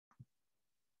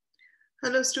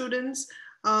Hello students,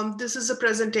 this is a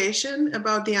presentation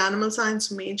about the animal science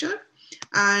major,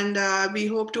 and we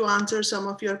hope to answer some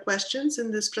of your questions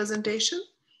in this presentation.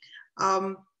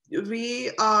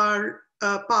 We are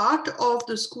part of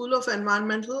the School of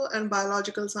Environmental and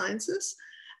Biological Sciences,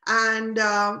 and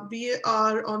we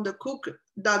are on the Cook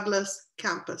Douglas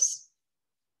campus.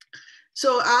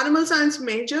 So animal science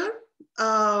major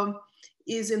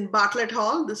is in Bartlett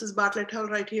Hall. This is Bartlett Hall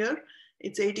right here.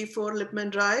 It's 84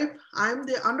 Lipman Drive. I'm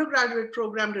the undergraduate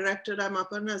program director. I'm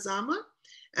Aparna Zama,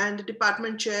 and the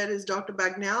department chair is Dr.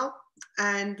 Bagnal.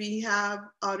 And we have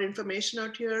our information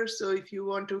out here. So if you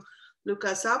want to look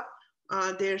us up,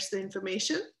 there's the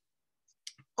information.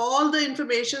 All the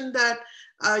information that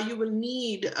you will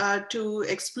need to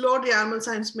explore the animal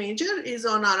science major is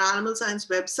on our animal science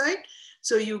website.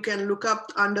 So you can look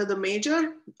up under the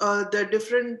major, the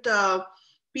different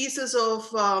pieces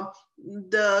of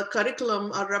the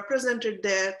curriculum are represented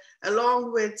there,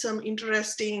 along with some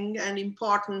interesting and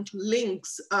important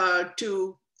links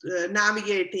to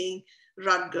navigating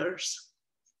Rutgers.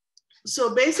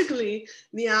 So basically,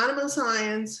 the animal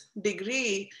science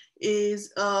degree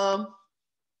is a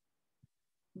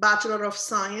Bachelor of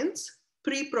Science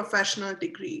pre-professional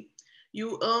degree.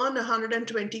 You earn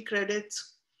 120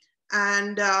 credits,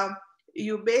 and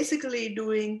you're basically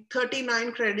doing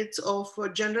 39 credits of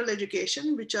general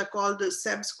education, which are called the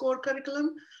SEBS core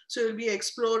curriculum. So you'll be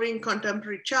exploring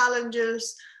contemporary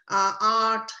challenges,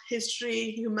 art,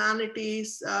 history,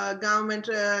 humanities, government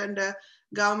and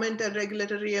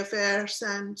regulatory affairs,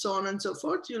 and so on and so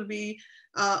forth. You'll be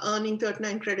earning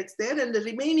 39 credits there, and the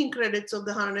remaining credits of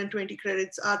the 120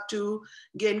 credits are to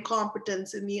gain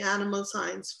competence in the animal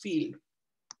science field.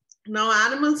 Now,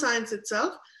 animal science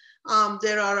itself,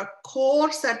 there are a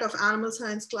core set of animal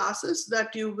science classes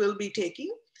that you will be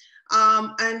taking.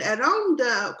 And around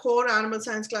the core animal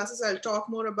science classes, I'll talk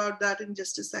more about that in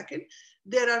just a second.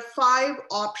 There are 5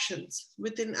 options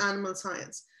within animal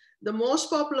science. The most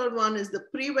popular one is the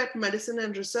pre-vet medicine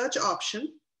and research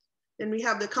option. Then we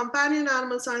have the companion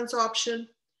animal science option,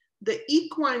 the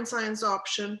equine science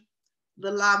option,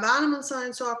 the lab animal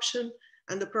science option,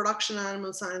 and the production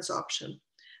animal science option.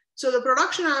 So the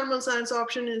production animal science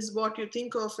option is what you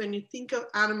think of when you think of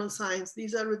animal science.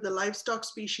 These are with the livestock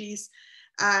species,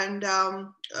 and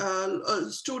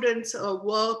students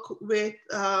work with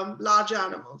large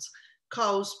animals,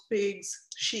 cows, pigs,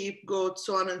 sheep, goats,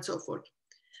 so on and so forth.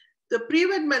 The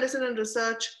pre-vet medicine and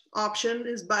research option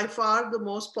is by far the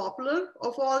most popular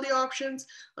of all the options.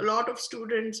 A lot of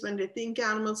students, when they think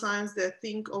animal science, they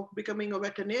think of becoming a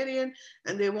veterinarian,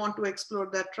 and they want to explore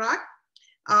that track.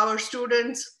 Our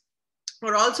students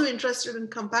are also interested in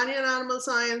companion animal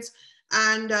science,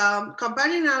 and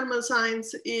companion animal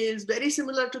science is very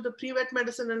similar to the pre-vet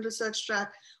medicine and research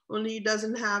track, only it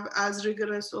doesn't have as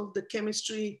rigorous of the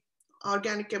chemistry,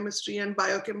 organic chemistry and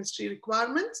biochemistry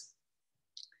requirements.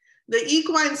 The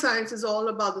equine science is all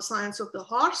about the science of the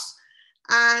horse,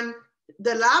 and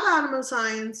the lab animal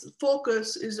science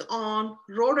focus is on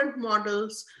rodent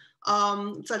models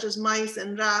such as mice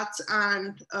and rats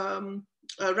and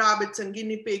rabbits and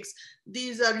guinea pigs.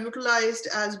 These are utilized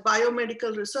as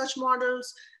biomedical research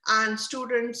models, and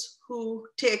students who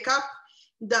take up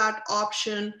that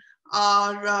option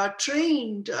are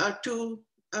trained to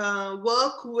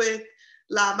work with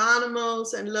lab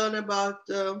animals and learn about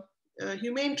the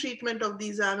humane treatment of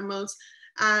these animals,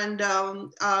 and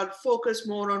are focused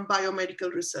more on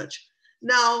biomedical research.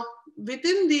 Now,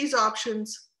 within these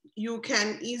options, you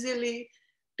can easily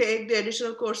take the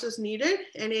additional courses needed,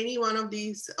 and any one of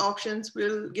these options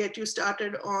will get you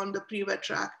started on the pre-vet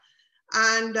track.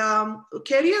 And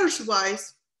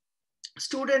careers-wise,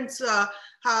 students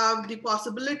have the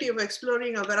possibility of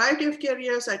exploring a variety of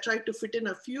careers. I tried to fit in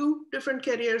a few different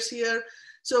careers here.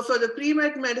 So for the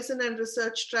pre-vet medicine and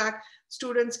research track,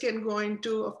 students can go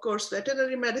into, of course,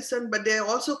 veterinary medicine, but they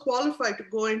also qualify to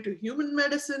go into human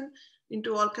medicine,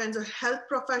 into all kinds of health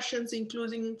professions,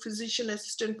 including physician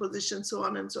assistant positions, so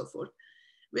on and so forth.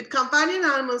 With companion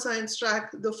animal science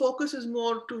track, the focus is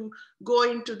more to go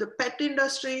into the pet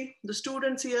industry. The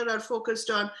students here are focused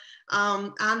on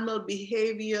animal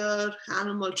behavior,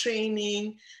 animal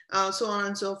training, so on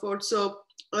and so forth. So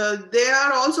they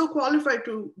are also qualified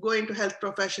to go into health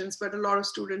professions, but a lot of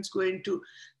students go into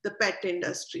the pet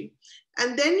industry.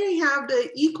 And then you have the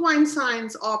equine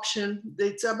science option.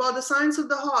 It's about the science of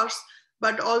the horse,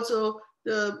 but also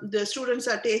the students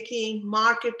are taking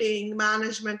marketing,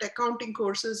 management, accounting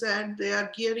courses, and they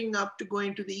are gearing up to go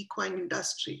into the equine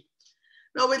industry.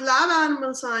 Now with lab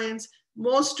animal science,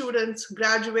 most students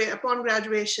graduate, upon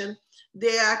graduation,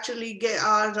 they actually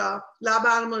are lab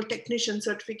animal technician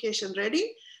certification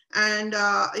ready, And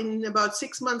in about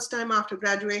 6 months time after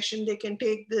graduation, they can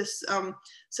take this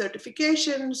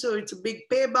certification. So it's a big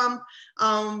pay bump.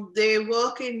 They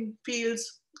work in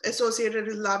fields associated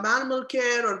with lab animal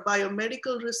care or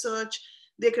biomedical research.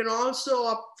 They can also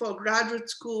opt for graduate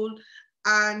school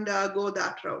and go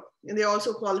that route. And they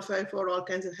also qualify for all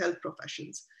kinds of health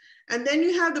professions. And then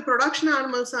you have the production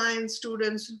animal science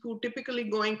students who typically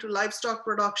go into livestock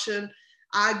production,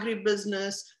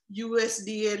 agribusiness,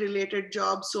 USDA related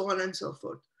jobs, so on and so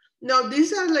forth. Now,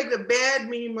 these are like the bare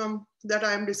minimum that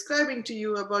I'm describing to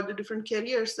you about the different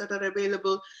careers that are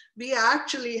available. We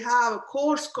actually have a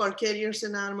course called Careers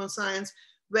in Animal Science,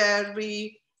 where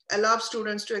we allow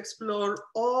students to explore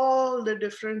all the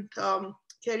different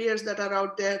careers that are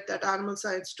out there that animal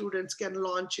science students can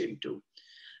launch into.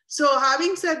 So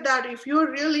having said that, if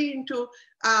you're really into,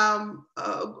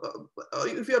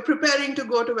 if you're preparing to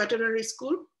go to veterinary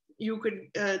school, you could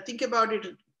think about it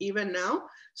even now.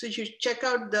 So you should check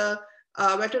out the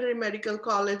Veterinary Medical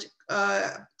College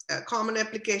Common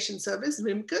Application Service,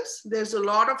 VMCAS. There's a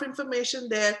lot of information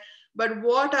there, but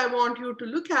what I want you to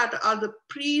look at are the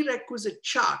prerequisite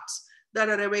charts that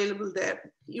are available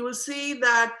there. You will see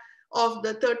that of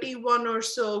the 31 or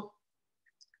so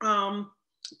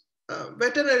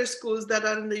veterinary schools that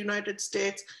are in the United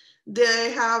States,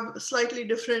 they have slightly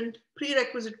different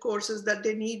prerequisite courses that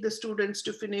they need the students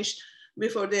to finish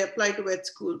before they apply to vet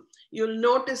school. You'll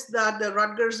notice that the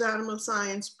Rutgers Animal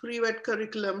Science pre-vet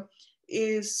curriculum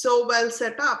is so well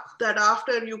set up that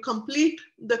after you complete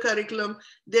the curriculum,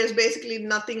 there's basically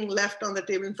nothing left on the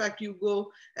table. In fact, you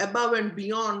go above and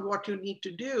beyond what you need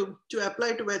to do to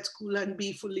apply to vet school and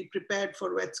be fully prepared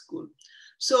for vet school.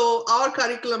 So our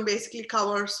curriculum basically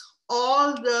covers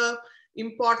all the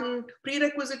important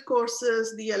prerequisite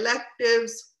courses, the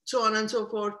electives, so on and so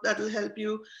forth, that will help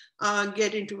you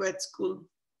get into vet school.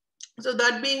 So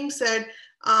that being said,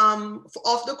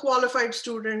 of the qualified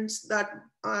students that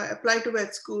apply to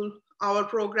vet school, our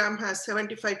program has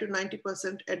 75 to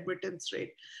 90% admittance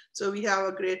rate. So we have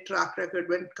a great track record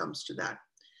when it comes to that.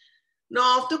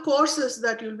 Now, of the courses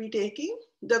that you'll be taking,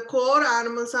 the core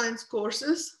animal science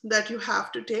courses that you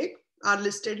have to take are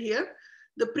listed here.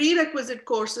 The prerequisite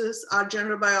courses are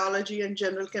general biology and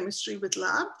general chemistry with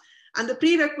lab. And the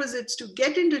prerequisites to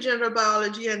get into general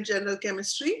biology and general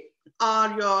chemistry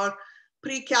are your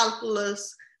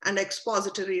pre-calculus and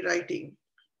expository writing.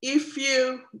 If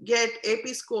you get AP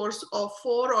scores of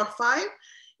 4 or 5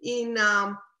 in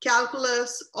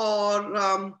calculus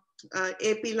or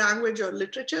AP language or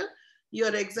literature,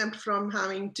 you're exempt from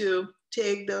having to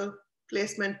take the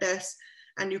placement test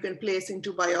and you can place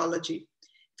into biology.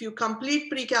 If you complete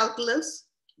pre-calculus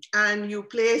and you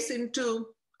place into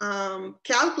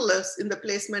calculus in the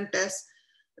placement test,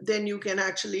 then you can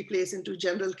actually place into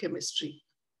general chemistry.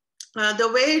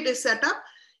 The way it is set up,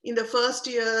 in the first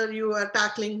year, you are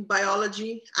tackling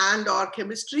biology and or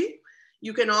chemistry.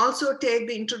 You can also take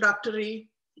the introductory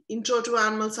intro to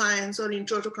animal science or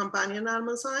intro to companion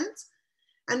animal science.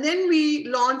 And then we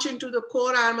launch into the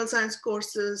core animal science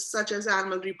courses such as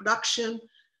animal reproduction,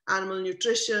 animal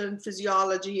nutrition,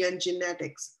 physiology, and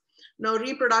genetics. Now,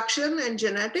 reproduction and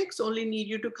genetics only need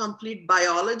you to complete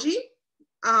biology,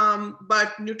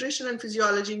 but nutrition and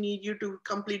physiology need you to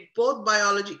complete both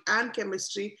biology and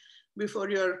chemistry before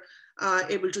you're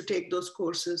able to take those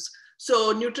courses.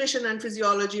 So nutrition and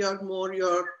physiology are more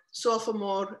your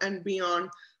sophomore and beyond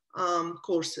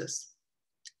courses.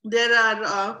 There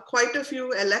are quite a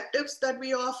few electives that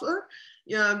we offer.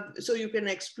 So you can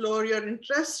explore your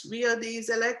interests via these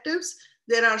electives.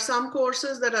 There are some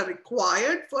courses that are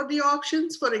required for the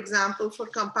options. For example, for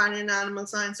companion animal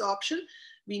science option,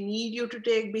 we need you to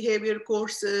take behavior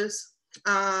courses,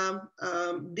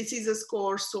 diseases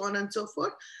course, so on and so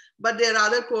forth. But there are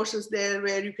other courses there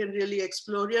where you can really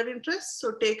explore your interests.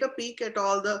 So take a peek at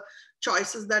all the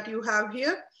choices that you have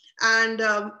here. And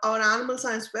our animal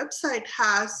science website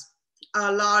has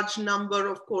a large number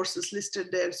of courses listed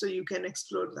there, so you can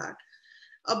explore that.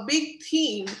 A big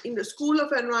theme in the School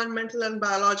of Environmental and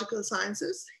Biological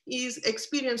Sciences is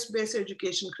experience-based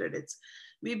education credits.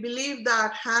 We believe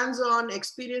that hands-on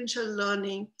experiential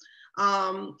learning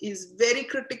is very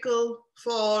critical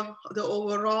for the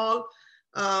overall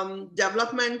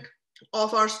development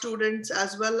of our students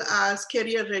as well as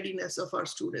career readiness of our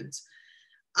students.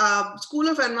 School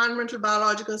of Environmental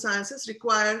Biological Sciences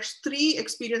requires 3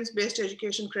 experience-based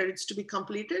education credits to be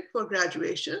completed for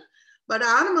graduation, but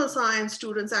animal science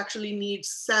students actually need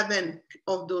 7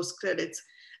 of those credits.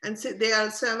 And so they are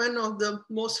 7 of the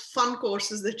most fun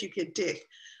courses that you can take.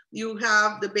 You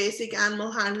have the basic animal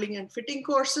handling and fitting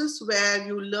courses where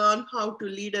you learn how to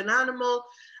lead an animal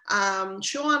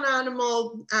show an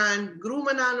animal and groom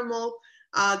an animal.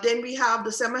 Then we have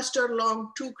the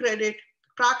semester-long 2-credit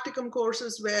practicum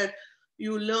courses where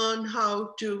you learn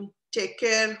how to take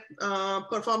care,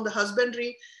 perform the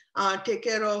husbandry, take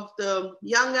care of the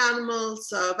young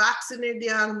animals, vaccinate the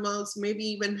animals, maybe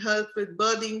even help with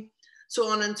birthing, so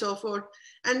on and so forth.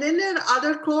 And then there are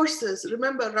other courses.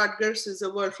 Remember, Rutgers is a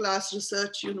world-class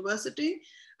research university,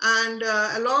 and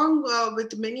along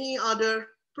with many other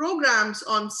programs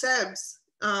on SEBS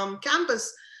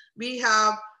campus, we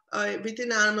have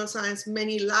within animal science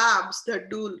many labs that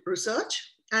do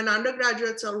research, and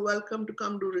undergraduates are welcome to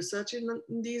come do research in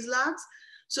these labs.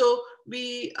 So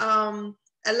we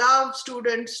allow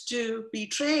students to be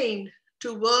trained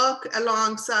to work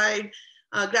alongside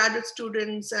graduate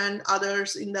students and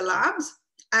others in the labs.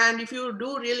 And if you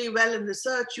do really well in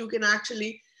research, you can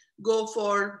actually go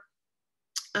for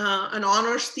an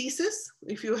honors thesis.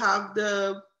 If you have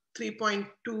the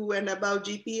 3.2 and above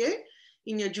GPA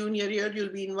in your junior year,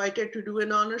 you'll be invited to do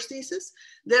an honors thesis.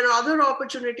 There are other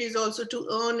opportunities also to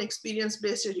earn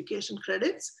experience-based education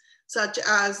credits, such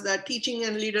as the teaching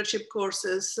and leadership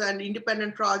courses and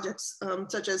independent projects,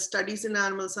 such as studies in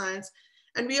animal science.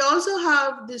 And we also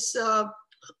have this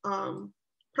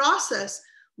process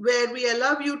where we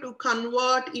allow you to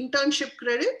convert internship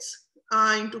credits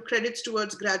into credits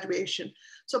towards graduation.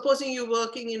 Supposing you're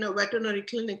working in a veterinary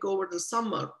clinic over the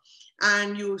summer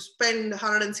and you spend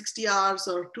 160 hours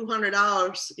or 200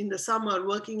 hours in the summer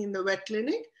working in the vet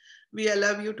clinic, we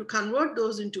allow you to convert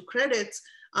those into credits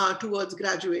towards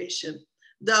graduation.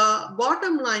 The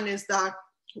bottom line is that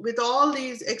with all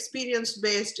these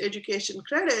experience-based education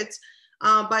credits,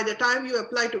 by the time you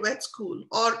apply to vet school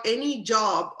or any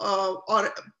job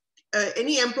or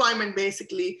any employment,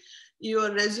 basically,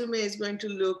 your resume is going to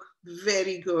look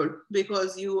very good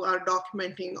because you are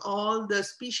documenting all the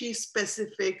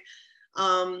species-specific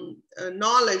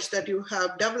knowledge that you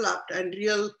have developed and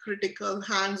real critical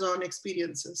hands-on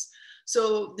experiences.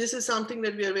 So this is something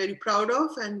that we are very proud of,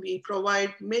 and we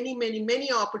provide many, many,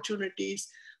 many opportunities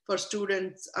for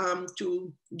students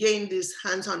to gain these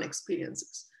hands-on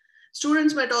experiences.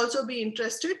 Students might also be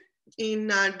interested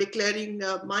in declaring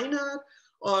a minor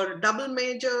or double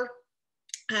major.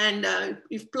 And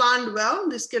if planned well,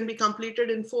 this can be completed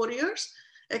in 4 years.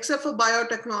 Except for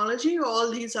biotechnology, all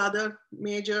these other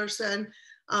majors and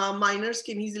minors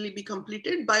can easily be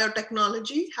completed.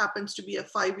 Biotechnology happens to be a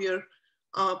 5-year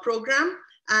program,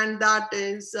 and that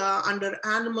is under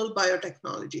animal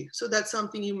biotechnology. So that's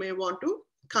something you may want to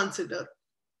consider.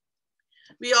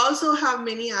 We also have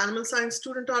many animal science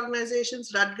student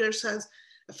organizations. Rutgers has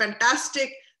a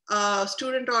fantastic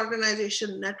student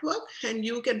organization network, and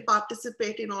you can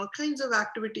participate in all kinds of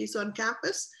activities on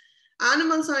campus.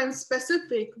 Animal science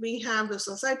specific, we have the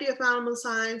Society of Animal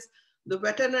Science, the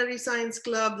Veterinary Science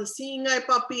Club, the Seeing Eye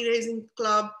Puppy Raising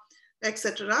Club,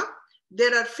 etc.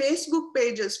 There are Facebook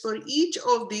pages for each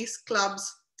of these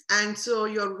clubs, and so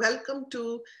you're welcome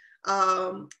to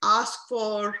ask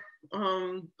for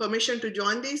permission to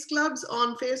join these clubs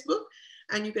on Facebook,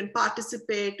 and you can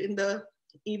participate in the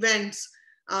events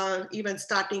even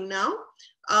starting now.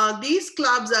 These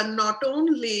clubs are not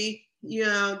only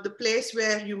the place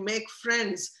where you make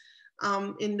friends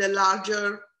in the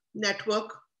larger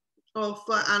network of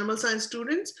animal science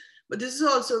students, but this is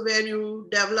also where you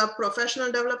develop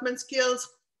professional development skills.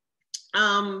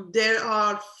 There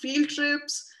are field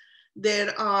trips.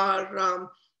 There are,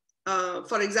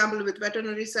 for example, with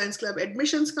Veterinary Science Club,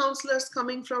 admissions counselors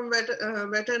coming from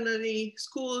veterinary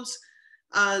schools.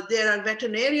 There are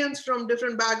veterinarians from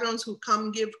different backgrounds who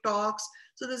come give talks.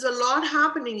 So there's a lot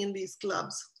happening in these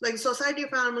clubs. Like Society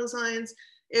of Animal Science,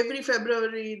 every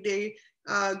February they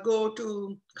go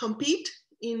to compete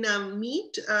in a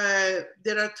meet.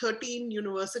 There are 13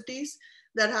 universities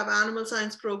that have animal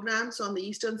science programs on the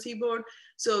Eastern Seaboard.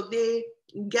 So they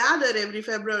gather every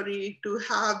February to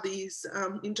have these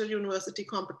inter-university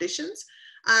competitions.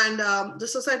 And the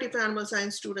Society of Animal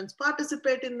Science students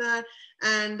participate in that,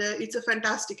 and it's a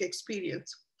fantastic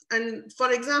experience. And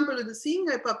for example, with the Seeing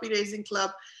Eye Puppy Raising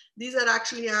Club, these are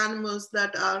actually animals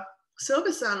that are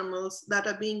service animals that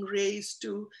are being raised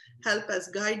to help as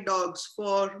guide dogs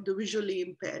for the visually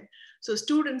impaired. So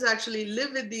students actually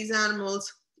live with these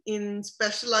animals in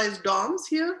specialized dorms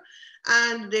here,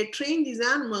 and they train these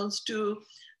animals to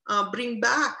bring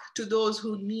back to those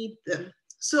who need them.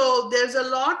 So there's a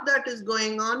lot that is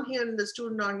going on here in the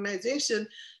student organization.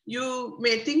 You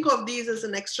may think of these as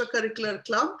an extracurricular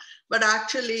club, but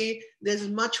actually there's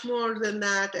much more than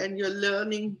that, and you're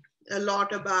learning a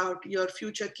lot about your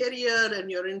future career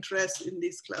and your interest in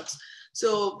these clubs.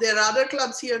 So there are other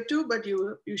clubs here too, but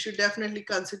you should definitely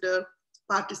consider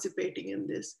participating in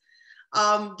this.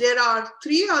 There are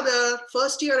 3 other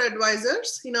first-year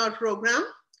advisors in our program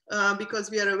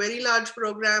because we are a very large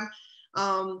program.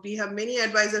 We have many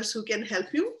advisors who can help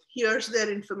you. Here's their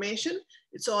information.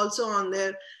 It's also on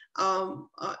their on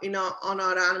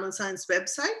our animal science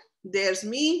website. There's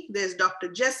me, there's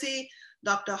Dr. Jesse,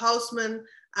 Dr. Hausman,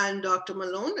 and Dr.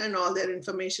 Malone, and all their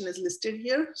information is listed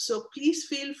here. So please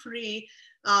feel free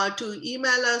to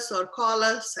email us or call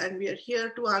us, and we are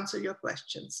here to answer your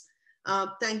questions.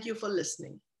 Thank you for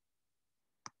listening.